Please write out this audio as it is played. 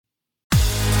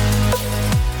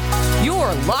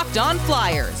You're Locked On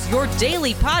Flyers, your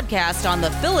daily podcast on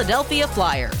the Philadelphia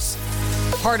Flyers.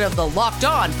 Part of the Locked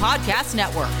On Podcast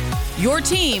Network, your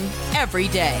team every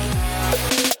day.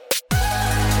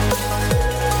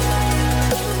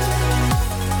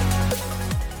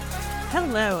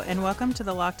 Hello, and welcome to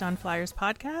the Locked On Flyers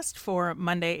podcast for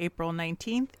Monday, April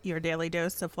 19th, your daily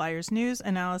dose of Flyers news,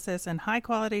 analysis, and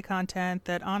high-quality content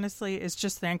that honestly is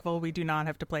just thankful we do not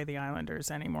have to play the Islanders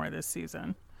anymore this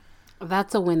season.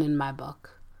 That's a win in my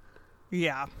book.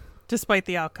 Yeah, despite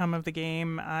the outcome of the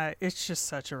game, it's just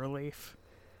such a relief.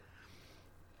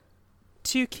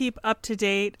 To keep up to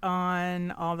date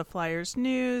on all the Flyers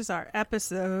news, our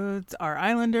episodes, our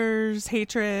Islanders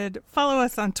hatred, follow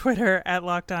us on Twitter at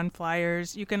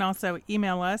LockedOnFlyers. You can also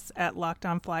email us at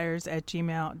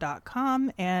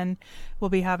lockedonflyers@gmail.com, and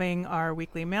we'll be having our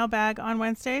weekly mailbag on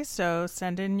Wednesday, so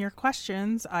send in your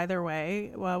questions either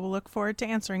way. Well, we'll look forward to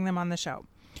answering them on the show.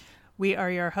 We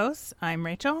are your hosts. I'm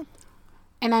Rachel.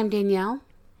 And I'm Danielle.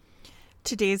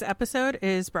 Today's episode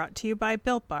is brought to you by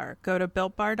Built Bar. Go to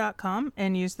BuiltBar.com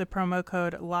and use the promo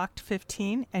code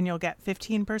LOCKED15 and you'll get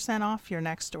 15% off your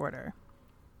next order.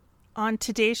 On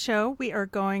today's show, we are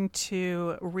going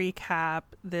to recap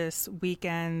this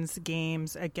weekend's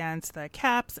games against the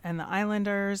Caps and the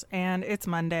Islanders, and it's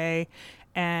Monday,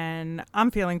 and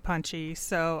I'm feeling punchy,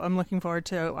 so I'm looking forward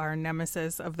to our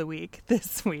nemesis of the week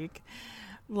this week.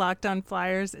 Locked On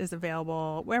Flyers is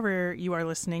available wherever you are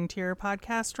listening to your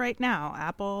podcast right now.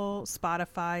 Apple,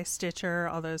 Spotify, Stitcher,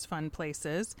 all those fun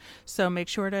places. So make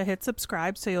sure to hit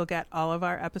subscribe so you'll get all of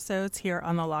our episodes here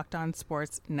on the Locked On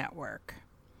Sports Network.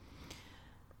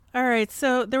 All right,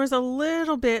 so there was a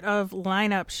little bit of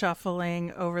lineup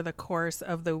shuffling over the course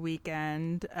of the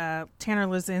weekend. Tanner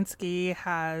Laczynski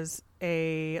has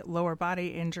a lower body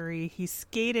injury. He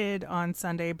skated on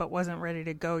Sunday but wasn't ready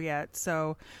to go yet,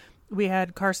 so we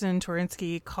had Carsen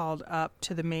Twarynski called up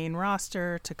to the main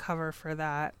roster to cover for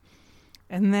that.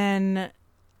 And then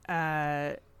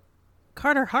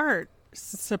Carter Hart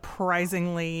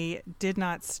surprisingly did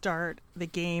not start the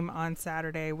game on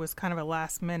Saturday, was kind of a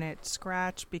last-minute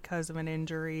scratch because of an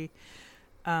injury.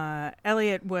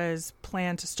 Elliott was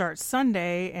planned to start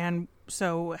Sunday and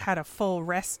so had a full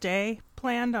rest day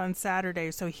planned on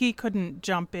Saturday, so he couldn't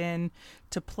jump in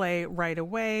to play right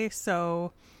away.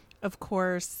 So of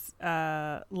course,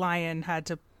 Lyon had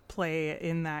to play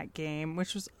in that game,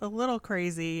 which was a little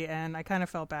crazy, and I kind of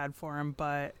felt bad for him,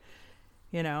 but,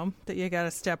 you know, that you got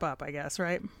to step up, I guess,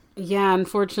 right? Yeah,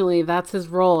 unfortunately, that's his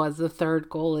role as the third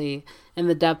goalie in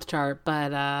the depth chart,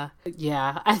 but,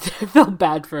 yeah, I felt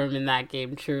bad for him in that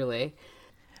game, truly.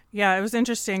 Yeah, it was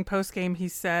interesting. Post-game, he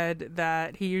said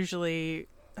that he usually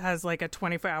has like a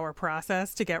 24-hour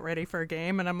process to get ready for a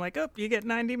game, and I'm like, oh, you get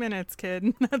 90 minutes,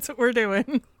 kid. That's what we're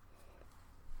doing.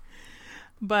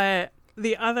 But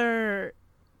the other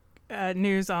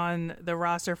news on the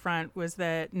roster front was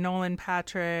that Nolan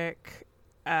Patrick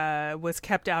was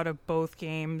kept out of both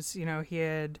games. You know, he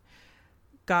had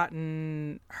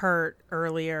gotten hurt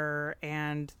earlier,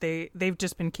 and they've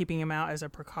just been keeping him out as a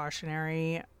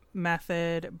precautionary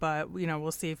method. But, you know,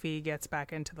 we'll see if he gets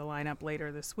back into the lineup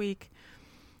later this week.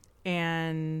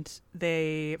 And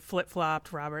they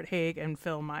flip-flopped Robert Haig and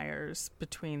Phil Myers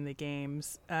between the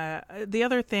games. The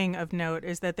other thing of note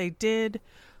is that they did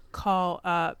call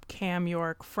up Cam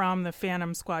York from the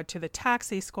Phantom squad to the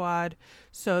taxi squad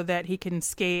so that he can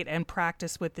skate and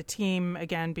practice with the team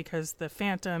again, because the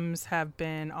Phantoms have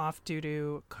been off due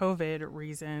to COVID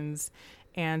reasons.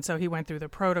 And so he went through the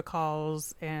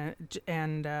protocols, and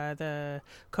the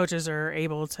coaches are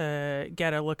able to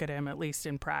get a look at him, at least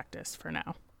in practice for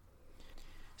now.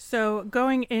 So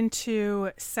going into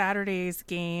Saturday's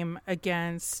game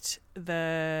against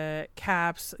the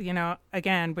Caps, you know,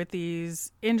 again, with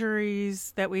these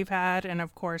injuries that we've had, and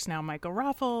of course now Michael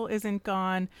Raffl isn't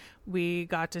gone, we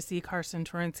got to see Carsen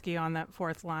Twarynski on that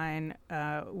fourth line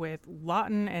with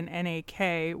Lawton and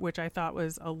NAK, which I thought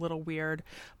was a little weird.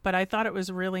 But I thought it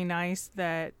was really nice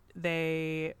that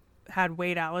they had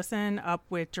Wade Allison up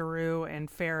with Giroux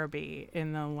and Farabee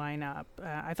in the lineup.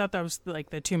 I thought that was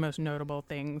like the two most notable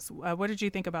things. What did you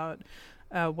think about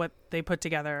what they put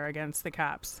together against the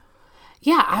Caps?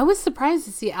 Yeah, I was surprised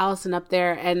to see Allison up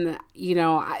there, and, you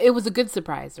know, it was a good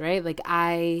surprise, right? Like,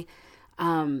 I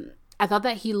thought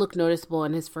that he looked noticeable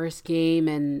in his first game,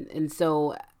 and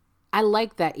so I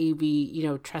like that EB, you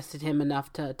know, trusted him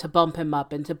enough to bump him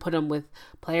up and to put him with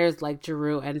players like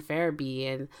Giroux and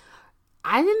Farabee, and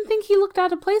I didn't think he looked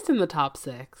out of place in the top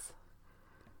six.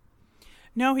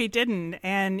 No, he didn't.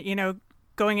 And, you know,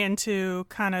 going into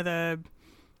kind of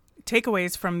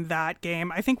takeaways from that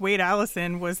game. I think Wade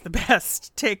Allison was the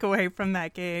best takeaway from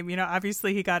that game. You know,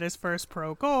 obviously he got his first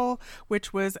pro goal,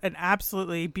 which was an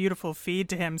absolutely beautiful feed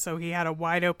to him. So he had a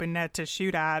wide open net to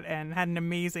shoot at and had an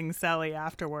amazing celly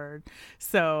afterward.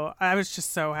 So I was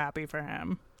just so happy for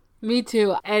him. Me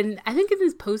too. And I think in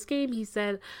his post game, he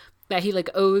said that he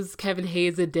owes Kevin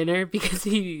Hayes a dinner because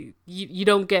you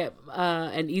don't get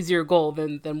an easier goal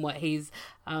than what Hayes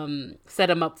set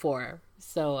him up for.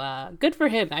 So good for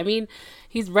him. I mean,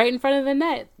 he's right in front of the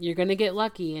net. You're going to get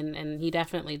lucky, and he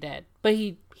definitely did. But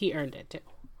he earned it, too.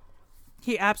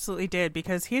 He absolutely did,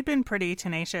 because he had been pretty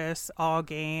tenacious all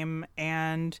game.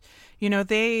 And, you know,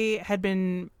 they had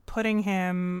been putting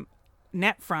him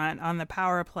net front on the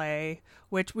power play,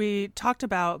 which we talked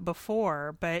about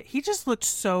before, but he just looked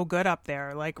so good up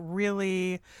there,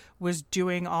 really was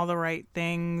doing all the right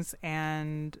things.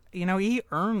 And, you know, he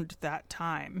earned that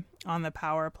time on the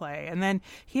power play. And then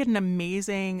he had an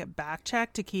amazing back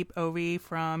check to keep Ovi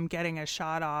from getting a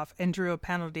shot off and drew a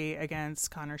penalty against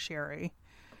Connor Sherry.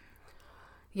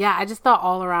 Yeah, I just thought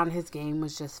all around his game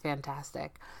was just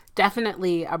fantastic.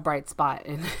 Definitely a bright spot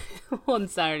on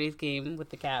Saturday's game with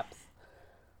the Caps.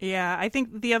 Yeah, I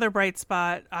think the other bright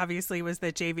spot, obviously, was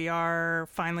that JVR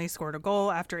finally scored a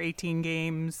goal after 18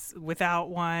 games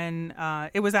without one.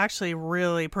 It was actually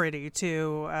really pretty,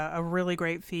 too. A really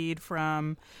great feed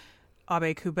from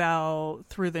Abe Kubel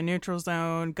through the neutral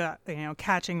zone,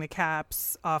 catching the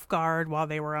Caps off guard while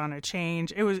they were on a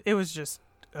change. It was just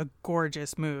a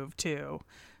gorgeous move, too.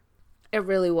 It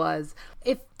really was.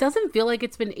 It doesn't feel like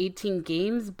it's been 18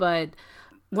 games, but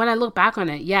when I look back on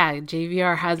it, yeah,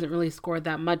 JVR hasn't really scored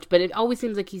that much, but it always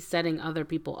seems like he's setting other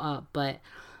people up. But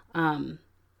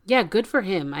yeah, good for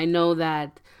him. I know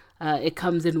that it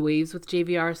comes in waves with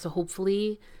JVR, so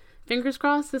hopefully, fingers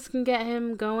crossed, this can get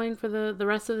him going for the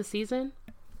rest of the season.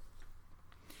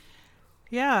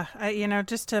 Yeah,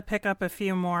 just to pick up a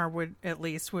few more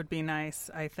would be nice,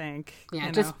 I think.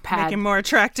 Yeah, just make him more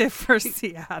attractive for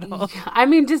Seattle. I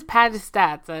mean, just pad his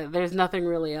stats. There's nothing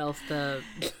really else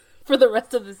for the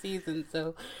rest of the season.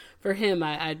 So for him,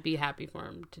 I'd be happy for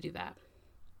him to do that.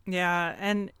 Yeah,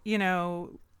 and,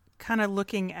 kind of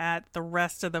looking at the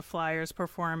rest of the Flyers'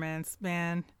 performance,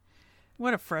 man,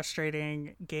 what a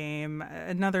frustrating game.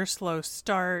 Another slow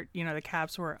start. The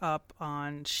Caps were up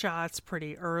on shots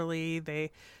pretty early.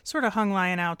 They sort of hung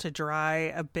line out to dry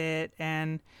a bit.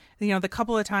 And, the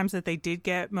couple of times that they did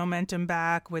get momentum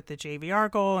back with the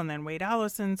JVR goal and then Wade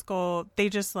Allison's goal, they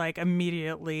just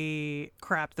immediately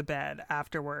crapped the bed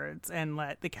afterwards and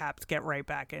let the Caps get right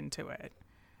back into it.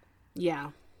 Yeah.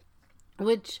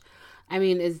 Which, I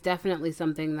mean, is definitely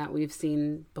something that we've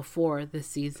seen before this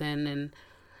season.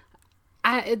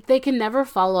 And they can never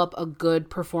follow up a good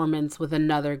performance with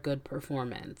another good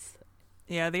performance.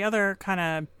 Yeah, the other kind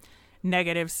of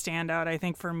negative standout, I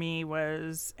think, for me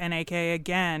was NAK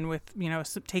again with,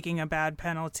 taking a bad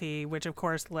penalty, which of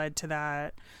course led to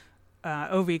that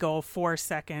OV goal 4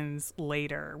 seconds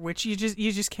later, which you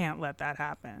just can't let that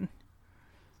happen.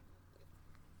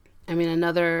 I mean,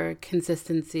 another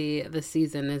consistency this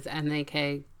season is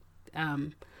NAK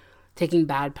taking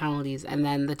bad penalties and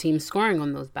then the team scoring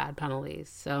on those bad penalties.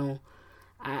 So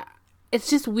it's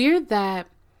just weird that,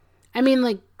 I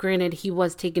mean, granted, he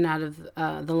was taken out of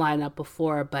the lineup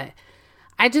before, but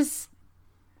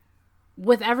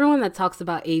with everyone that talks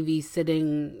about AV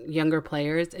sitting younger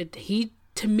players, he,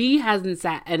 to me, hasn't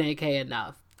sat NAK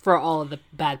enough for all of the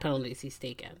bad penalties he's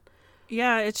taken.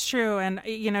 Yeah, it's true. And,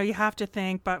 you have to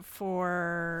think, but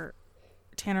for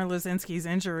Tanner Lazinski's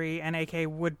injury, NAK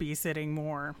would be sitting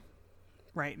more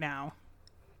right now.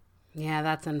 Yeah,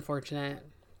 that's unfortunate.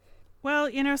 Well,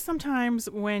 sometimes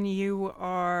when you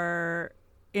are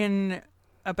in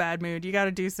a bad mood, you got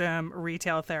to do some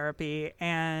retail therapy,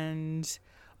 and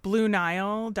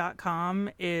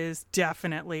BlueNile.com is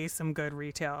definitely some good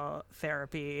retail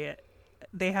therapy.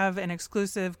 They have an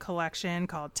exclusive collection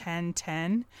called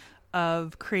 1010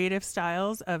 of creative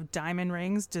styles of diamond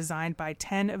rings designed by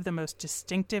 10 of the most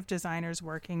distinctive designers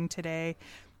working today.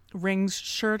 Rings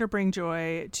sure to bring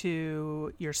joy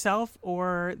to yourself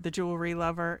or the jewelry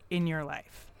lover in your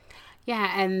life.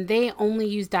 Yeah, and they only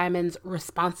use diamonds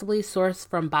responsibly sourced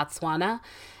from Botswana.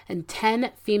 And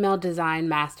 10 female design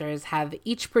masters have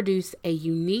each produced a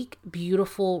unique,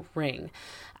 beautiful ring.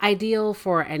 Ideal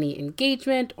for any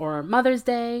engagement or Mother's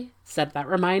Day, set that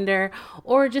reminder,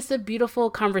 or just a beautiful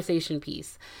conversation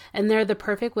piece. And they're the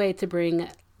perfect way to bring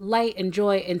light and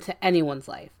joy into anyone's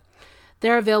life.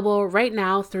 They're available right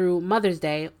now through Mother's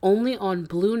Day only on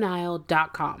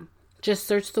BlueNile.com. Just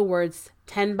search the words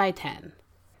 10 by 10.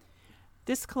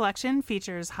 This collection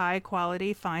features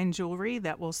high-quality fine jewelry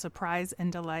that will surprise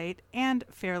and delight, and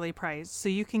fairly priced, so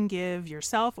you can give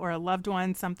yourself or a loved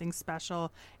one something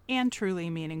special and truly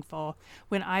meaningful.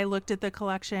 When I looked at the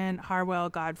collection, Harwell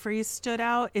Godfrey stood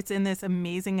out. It's in this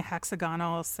amazing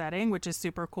hexagonal setting, which is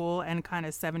super cool and kind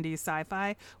of 70s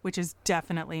sci-fi, which is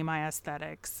definitely my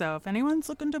aesthetic. So if anyone's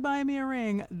looking to buy me a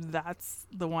ring, that's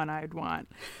the one I'd want.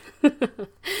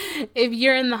 If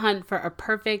you're in the hunt for a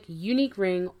perfect, unique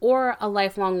ring or a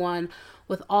lifelong one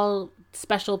with all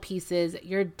special pieces,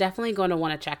 you're definitely going to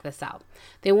want to check this out.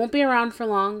 They won't be around for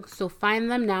long, so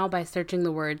find them now by searching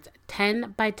the words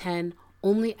 10 by 10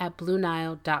 only at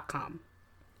BlueNile.com.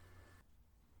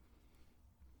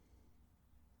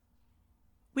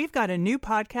 We've got a new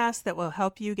podcast that will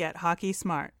help you get hockey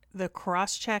smart. The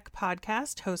Crosscheck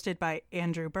podcast, hosted by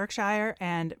Andrew Berkshire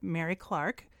and Mary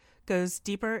Clark, goes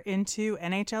deeper into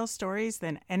NHL stories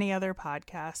than any other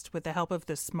podcast with the help of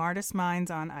the smartest minds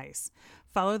on ice.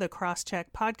 Follow the Crosscheck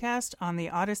podcast on the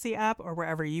Odyssey app or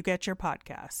wherever you get your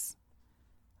podcasts.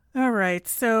 All right,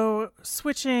 so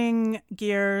switching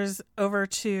gears over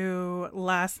to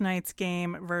last night's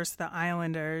game versus the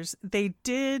Islanders. They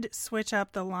did switch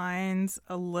up the lines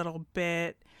a little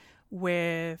bit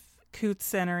with Coots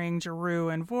centering Giroux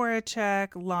and Voracek,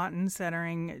 Lawton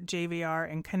centering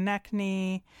JVR and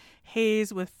Konechny,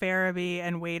 Hayes with Farabee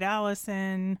and Wade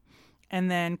Allison, and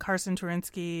then Carson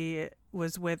Turinsky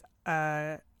was with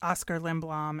Oscar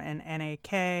Lindblom and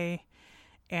NAK,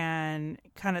 and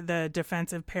kind of the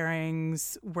defensive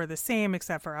pairings were the same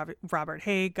except for Robert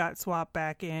Haig got swapped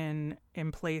back in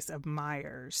place of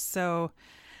Myers. So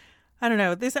I don't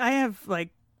know, I have like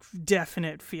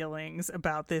definite feelings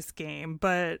about this game,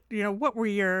 but what were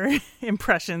your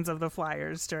impressions of the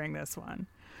Flyers during this one?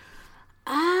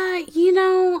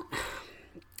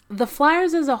 The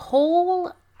Flyers as a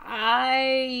whole,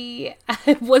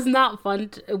 it was not fun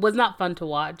to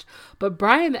watch, but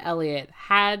Brian Elliott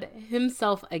had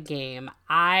himself a game.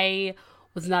 I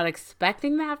was not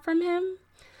expecting that from him.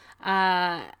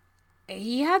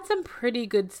 He had some pretty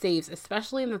good saves,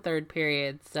 especially in the third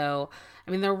period. So,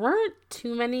 there weren't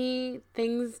too many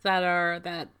things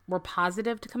that were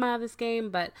positive to come out of this game,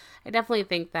 but I definitely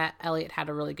think that Elliott had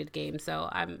a really good game. So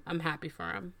I'm happy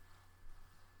for him.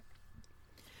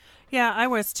 Yeah, I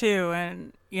was too.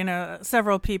 And,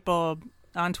 several people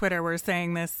on Twitter were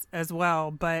saying this as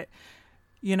well. But,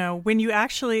 when you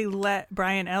actually let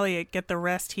Brian Elliott get the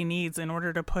rest he needs in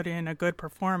order to put in a good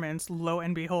performance, lo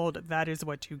and behold, that is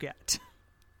what you get.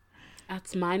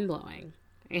 That's mind-blowing.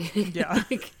 Yeah.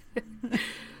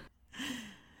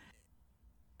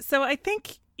 So I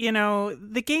think,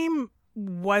 the game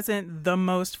wasn't the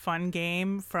most fun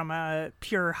game from a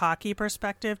pure hockey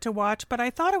perspective to watch, but I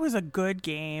thought it was a good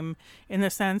game in the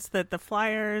sense that the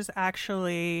Flyers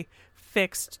actually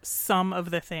fixed some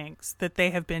of the things that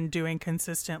they have been doing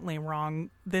consistently wrong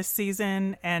this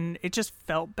season, and it just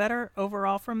felt better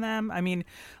overall from them.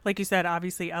 Like you said,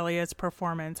 obviously Elliott's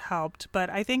performance helped, but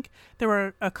I think there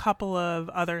were a couple of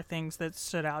other things that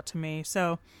stood out to me.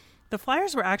 So the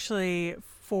Flyers were actually,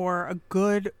 for a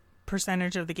good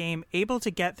percentage of the game, able to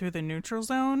get through the neutral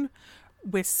zone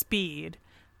with speed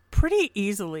pretty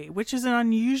easily, which is an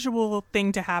unusual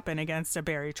thing to happen against a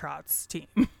Barry Trotz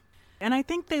team. And I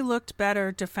think they looked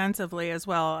better defensively as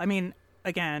well.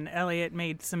 Again, Elliott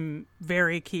made some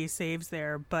very key saves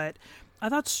there, but I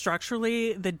thought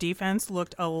structurally the defense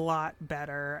looked a lot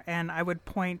better. And I would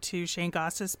point to Shane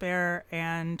Gostisbehere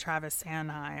and Travis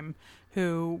Sanheim,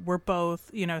 who were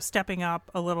both, stepping up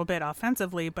a little bit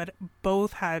offensively, but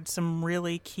both had some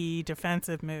really key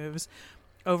defensive moves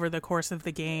over the course of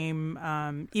the game,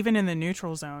 even in the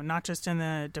neutral zone, not just in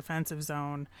the defensive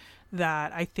zone,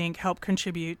 that I think helped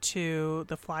contribute to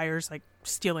the Flyers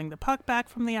stealing the puck back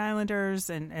from the Islanders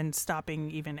and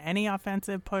stopping even any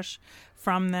offensive push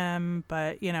from them.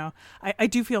 But, I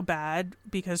do feel bad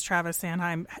because Travis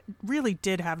Sanheim really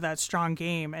did have that strong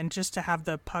game, and just to have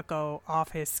the puck go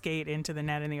off his skate into the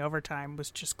net in the overtime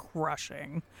was just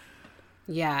crushing.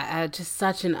 Yeah, just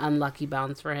such an unlucky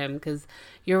bounce for him, because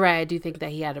you're right, I do think that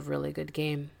he had a really good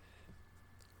game.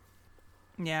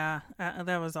 Yeah,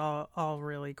 that was all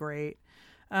really great.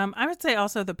 I would say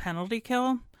also the penalty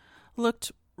kill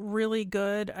looked really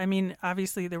good.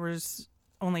 Obviously there was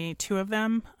only 2 of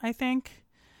them, I think,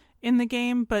 in the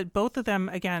game, but both of them,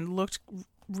 again, looked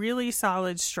really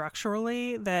solid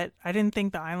structurally, that I didn't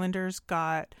think the Islanders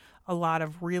got a lot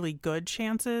of really good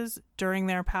chances during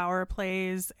their power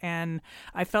plays. And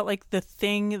I felt like the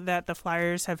thing that the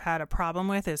Flyers have had a problem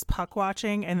with is puck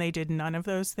watching, and they did none of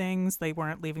those things. They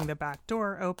weren't leaving the back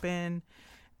door open.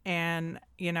 And,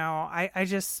 I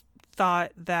just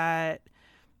thought that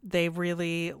they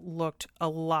really looked a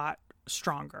lot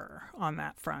stronger on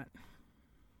that front.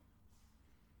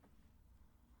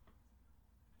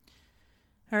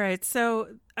 All right, so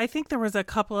I think there was a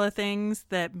couple of things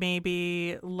that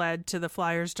maybe led to the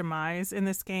Flyers' demise in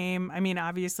this game. I mean,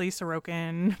 obviously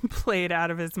Sorokin played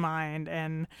out of his mind,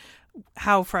 and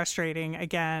how frustrating.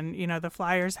 Again, you know, the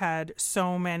Flyers had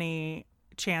so many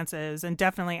chances and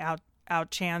definitely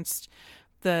outchanced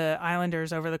the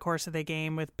Islanders over the course of the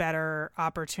game with better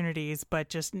opportunities, but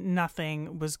just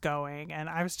nothing was going. And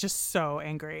I was just so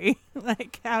angry.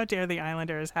 Like, how dare the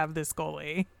Islanders have this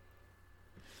goalie?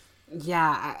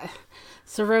 Yeah,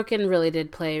 Sorokin really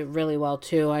did play really well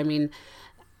too. I mean,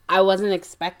 I wasn't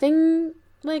expecting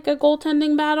like a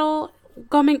goaltending battle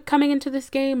coming into this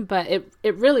game, but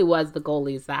it really was the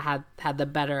goalies that had the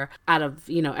better out of,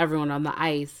 you know, everyone on the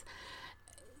ice.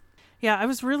 Yeah, I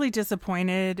was really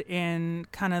disappointed in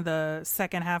kind of the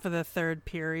second half of the third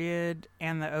period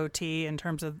and the OT in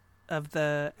terms of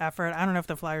the effort. I don't know if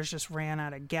the Flyers just ran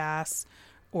out of gas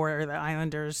or the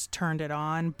Islanders turned it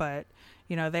on, but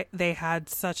you know, they had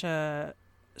such a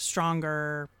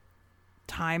stronger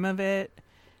time of it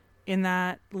in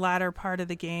that latter part of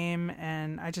the game,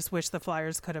 and I just wish the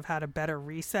Flyers could have had a better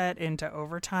reset into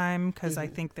overtime, because I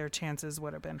think their chances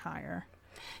would have been higher.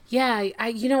 Yeah,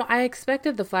 I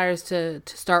expected the Flyers to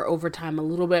start overtime a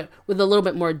little bit with a little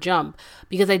bit more jump,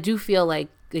 because I do feel like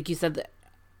you said, that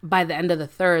by the end of the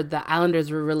third, the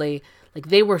Islanders were really like,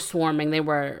 they were swarming, they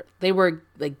were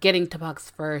like getting to pucks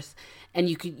first, and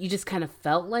you just kind of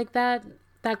felt like that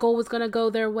goal was going to go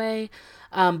their way.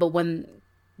 But when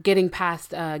getting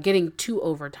to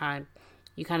overtime,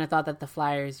 you kind of thought that the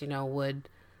Flyers, you know, would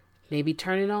maybe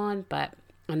turn it on, but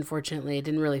unfortunately it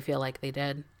didn't really feel like they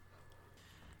did.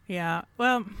 Yeah.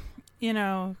 Well, you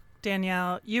know,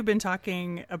 Danielle, you've been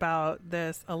talking about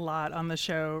this a lot on the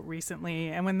show recently,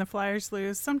 and when the Flyers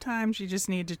lose, sometimes you just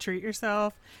need to treat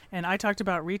yourself. And I talked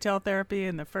about retail therapy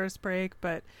in the first break,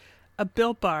 but a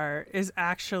Built Bar is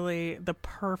actually the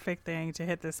perfect thing to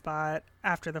hit the spot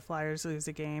after the Flyers lose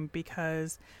a game,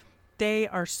 because they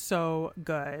are so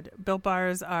good. Built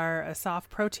Bars are a soft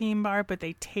protein bar, but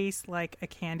they taste like a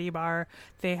candy bar.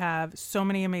 They have so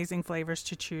many amazing flavors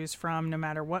to choose from, no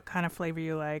matter what kind of flavor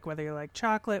you like, whether you like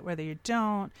chocolate, whether you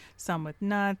don't, some with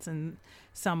nuts and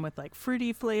some with like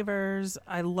fruity flavors.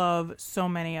 I love so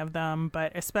many of them,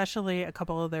 but especially a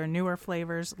couple of their newer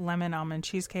flavors, lemon almond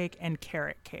cheesecake and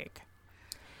carrot cake.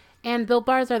 And Built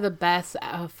Bars are the best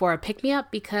for a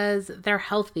pick-me-up because they're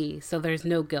healthy, so there's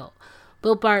no guilt.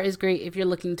 Built Bar is great if you're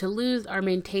looking to lose or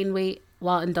maintain weight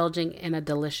while indulging in a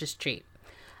delicious treat.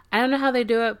 I don't know how they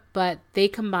do it, but they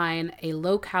combine a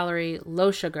low-calorie,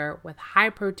 low-sugar with high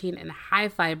protein and high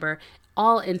fiber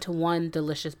all into one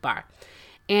delicious bar.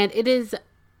 And it is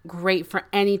great for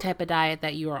any type of diet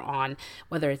that you are on,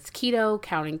 whether it's keto,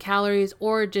 counting calories,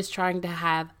 or just trying to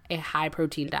have a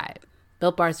high-protein diet.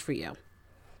 Built Bar's for you.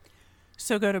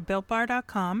 So go to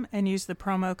BuiltBar.com and use the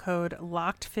promo code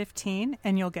LOCKED15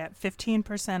 and you'll get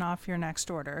 15% off your next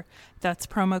order. That's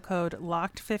promo code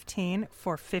LOCKED15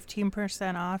 for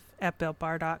 15% off at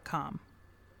BuiltBar.com.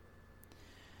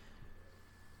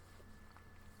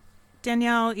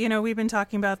 Danielle, you know, we've been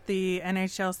talking about the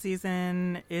NHL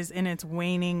season is in its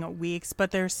waning weeks,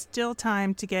 but there's still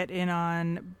time to get in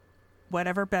on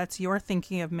whatever bets you're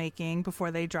thinking of making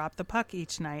before they drop the puck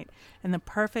each night. And the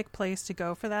perfect place to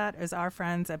go for that is our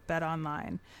friends at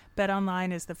BetOnline.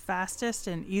 BetOnline is the fastest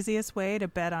and easiest way to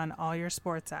bet on all your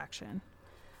sports action.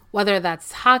 Whether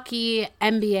that's hockey,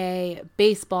 NBA,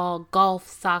 baseball, golf,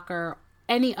 soccer,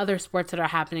 any other sports that are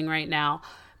happening right now,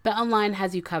 BetOnline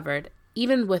has you covered,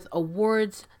 even with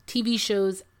awards, TV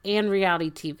shows, and reality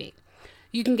TV.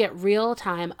 You can get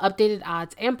real-time updated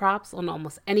odds and props on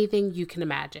almost anything you can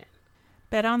imagine.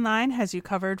 BetOnline has you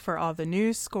covered for all the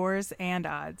news, scores, and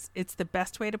odds. It's the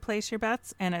best way to place your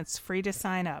bets, and it's free to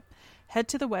sign up. Head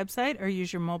to the website or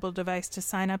use your mobile device to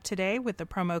sign up today with the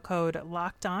promo code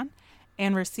LOCKEDON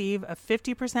and receive a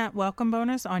 50% welcome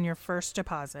bonus on your first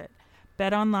deposit.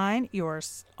 BetOnline, your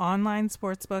online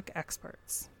sportsbook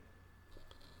experts.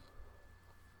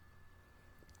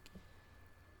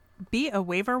 Be a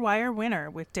waiver wire winner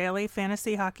with daily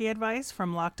fantasy hockey advice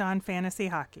from Locked On Fantasy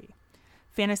Hockey.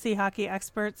 Fantasy hockey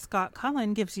expert Scott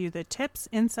Cullen gives you the tips,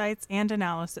 insights, and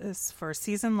analysis for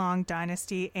season-long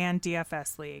Dynasty and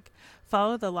DFS League.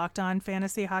 Follow the Locked On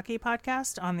Fantasy Hockey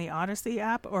podcast on the Odyssey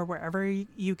app or wherever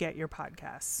you get your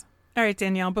podcasts. All right,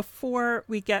 Danielle, before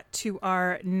we get to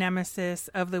our nemesis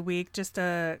of the week, just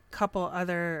a couple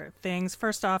other things.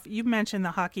 First off, you mentioned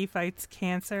the Hockey Fights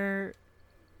Cancer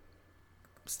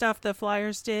stuff the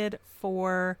Flyers did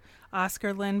for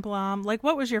Oscar Lindblom. Like,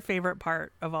 what was your favorite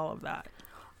part of all of that?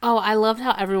 Oh, I loved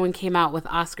how everyone came out with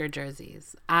Oscar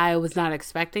jerseys. I was not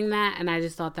expecting that, and I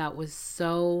just thought that was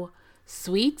so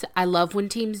sweet. I love when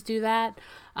teams do that.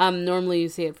 Normally you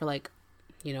see it for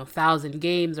 1,000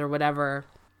 games or whatever.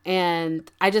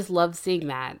 And I just love seeing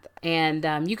that.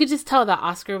 And you could just tell that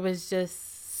Oscar was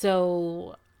just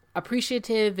so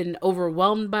appreciative and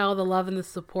overwhelmed by all the love and the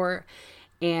support.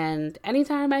 And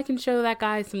anytime I can show that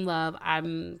guy some love,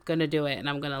 I'm going to do it and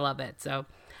I'm going to love it. So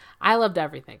I loved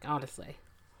everything, honestly.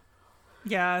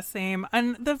 Yeah, same.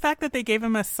 And the fact that they gave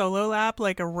him a solo lap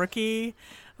like a rookie,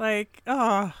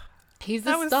 he's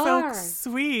that a was star. so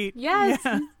sweet. Yes.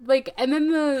 Yeah. And then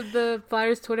the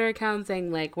Flyers Twitter account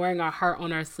saying wearing our heart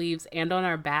on our sleeves and on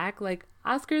our back,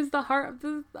 Oscar's the heart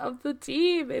of the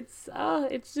team. It's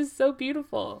just so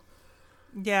beautiful.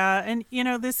 Yeah, and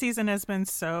this season has been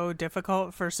so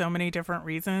difficult for so many different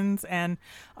reasons, and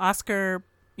Oscar,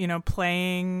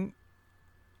 playing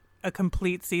a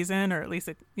complete season, or at least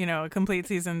a complete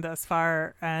season thus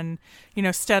far, and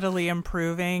steadily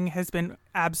improving has been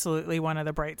absolutely one of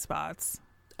the bright spots.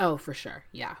 Oh, for sure.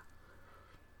 Yeah.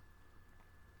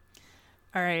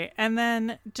 All right. And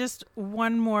then just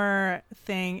one more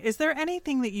thing. Is there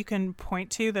anything that you can point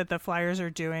to that the Flyers are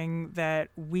doing that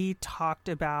we talked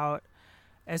about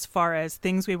as far as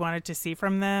things we wanted to see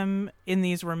from them in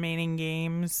these remaining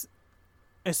games,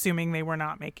 assuming they were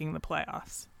not making the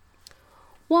playoffs?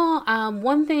 Well,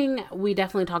 one thing we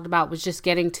definitely talked about was just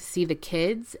getting to see the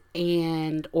kids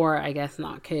or I guess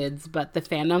not kids, but the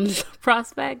Phantoms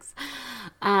prospects.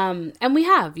 And we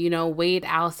have, Wade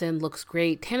Allison looks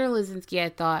great. Tanner Laczynski, I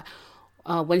thought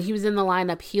when he was in the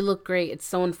lineup, he looked great. It's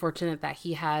so unfortunate that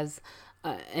he has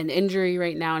an injury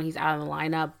right now and he's out of the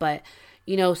lineup. But,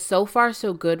 so far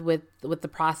so good with the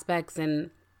prospects.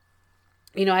 And,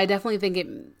 I definitely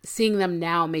think seeing them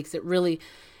now makes it really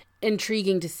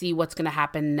intriguing to see what's going to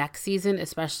happen next season,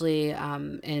 especially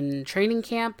in training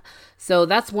camp. So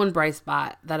that's one bright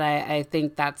spot that I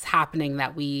think that's happening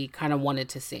that we kind of wanted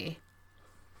to see.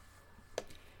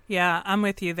 Yeah, I'm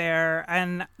with you there.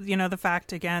 And, the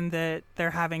fact, again, that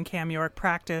they're having Cam York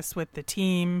practice with the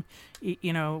team,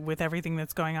 with everything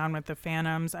that's going on with the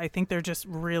Phantoms, I think they're just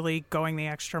really going the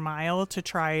extra mile to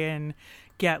try and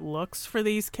get looks for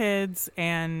these kids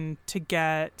and to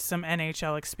get some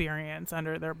NHL experience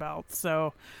under their belt.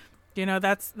 So,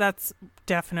 that's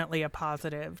definitely a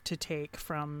positive to take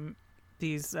from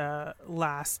these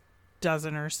last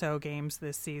dozen or so games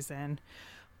this season.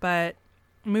 But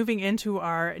moving into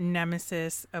our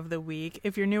nemesis of the week.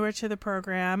 If you're newer to the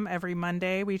program, every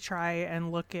Monday we try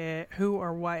and look at who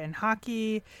or what in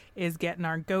hockey is getting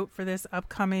our goat for this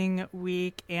upcoming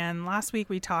week. And last week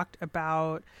we talked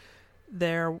about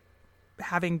there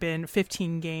having been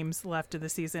 15 games left of the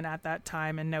season at that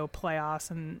time and no playoffs.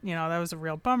 And, that was a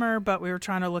real bummer, but we were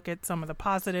trying to look at some of the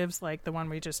positives, like the one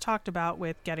we just talked about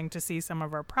with getting to see some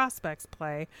of our prospects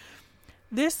play.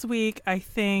 This week, I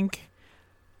think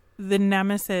the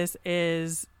nemesis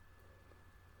is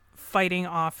fighting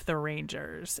off the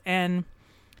Rangers. And,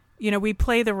 we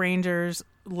play the Rangers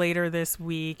later this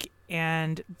week,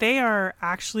 and they are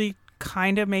actually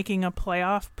kind of making a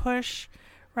playoff push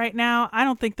right now. I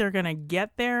don't think they're going to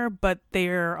get there, but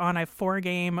they're on a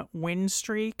 4-game win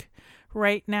streak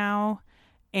right now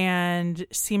and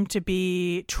seem to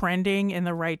be trending in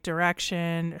the right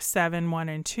direction,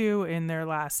 7-1-2 in their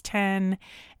last 10.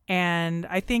 And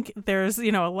I think there's,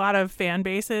 a lot of fan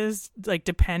bases,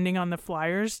 depending on the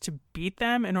Flyers to beat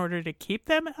them in order to keep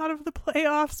them out of the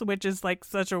playoffs, which is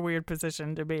such a weird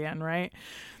position to be in, right?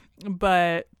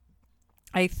 But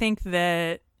I think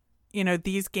that,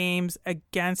 these games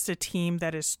against a team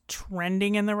that is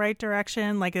trending in the right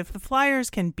direction, if the Flyers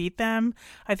can beat them,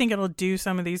 I think it'll do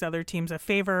some of these other teams a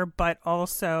favor, but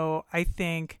also I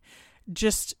think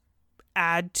just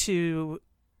add to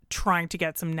trying to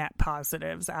get some net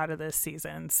positives out of this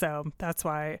season. So that's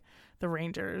why the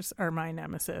Rangers are my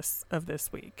nemesis of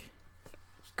this week.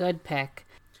 Good pick.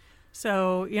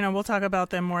 So, we'll talk about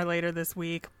them more later this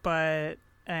week, but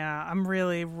I'm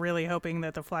really, really hoping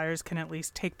that the Flyers can at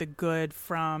least take the good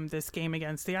from this game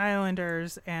against the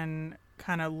Islanders and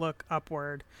kind of look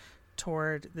upward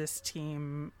toward this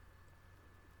team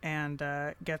and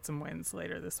get some wins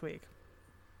later this week.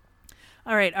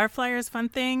 All right, our Flyers fun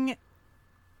thing.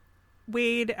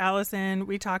 Wade Allison,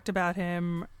 we talked about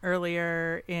him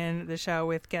earlier in the show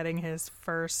with getting his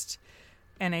first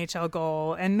NHL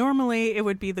goal. And normally it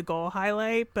would be the goal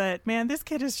highlight, but man, this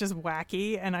kid is just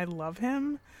wacky and I love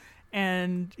him.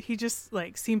 And he just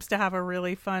seems to have a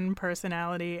really fun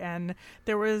personality. And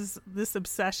there was this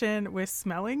obsession with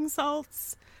smelling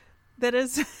salts that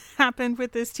has happened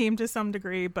with this team to some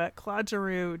degree, but Claude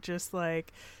Giroux just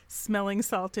like smelling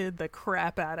salted the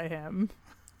crap out of him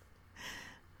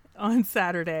on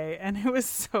Saturday, and it was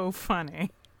so funny.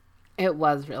 It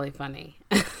was really funny.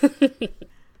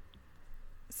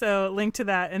 So link to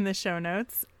that in the show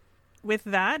notes. With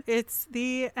that, it's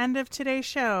the end of today's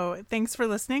show. Thanks for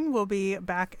listening. We'll be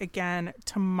back again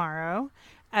tomorrow.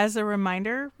 As a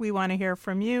reminder, we want to hear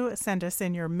from you. Send us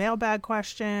in your mailbag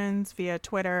questions via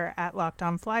Twitter at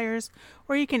LockedOnFlyers,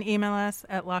 or you can email us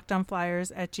at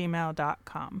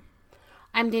lockedonflyers@gmail.com.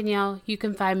 I'm Danielle. You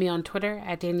can find me on Twitter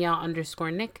at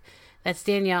Danielle_Nick. That's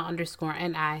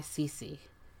Danielle_NICC.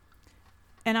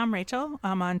 And I'm Rachel.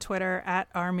 I'm on Twitter at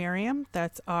rmiriam.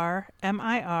 That's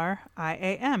RMIRIAM.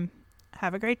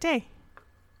 Have a great day.